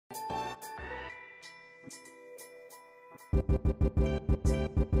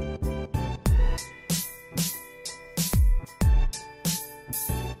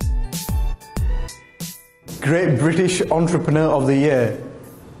Great British Entrepreneur of the Year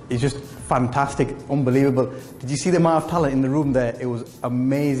is just fantastic, unbelievable. Did you see the amount of talent in the room there? It was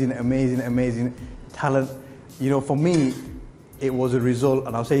amazing, amazing, amazing talent. You know, for me, it was a result,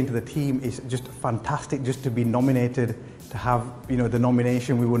 and I was saying to the team, it's just fantastic just to be nominated, to have, you know, the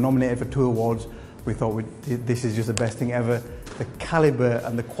nomination. We were nominated for 2 awards. We thought this is just the best thing ever. The caliber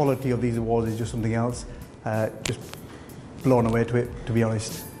and the quality of these awards is just something else. Just blown away to it, to be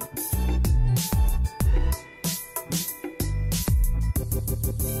honest.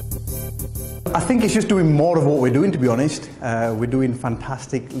 I think it's just doing more of what we're doing, to be honest. We're doing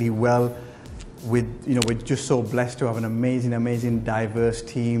fantastically well. We're just so blessed to have an amazing, amazing, diverse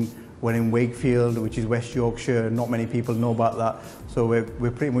team. We're in Wakefield, which is West Yorkshire. Not many people know about that. So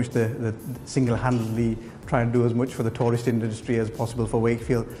we're pretty much the single-handedly trying to do as much for the tourist industry as possible for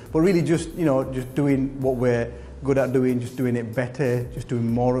Wakefield. But really just doing what we're good at doing, just doing it better, just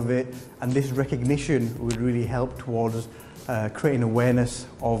doing more of it. And this recognition would really help towards creating awareness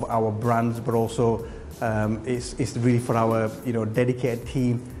of our brands, but also it's really for our dedicated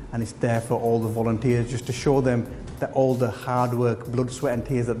team, and it's there for all the volunteers, just to show them that all the hard work, blood, sweat and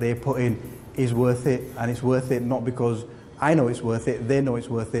tears that they put in is worth it. And it's worth it not because I know it's worth it, they know it's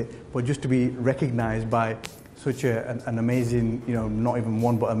worth it, but just to be recognised by such an amazing, not even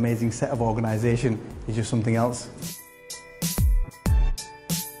one but amazing set of organisation is just something else.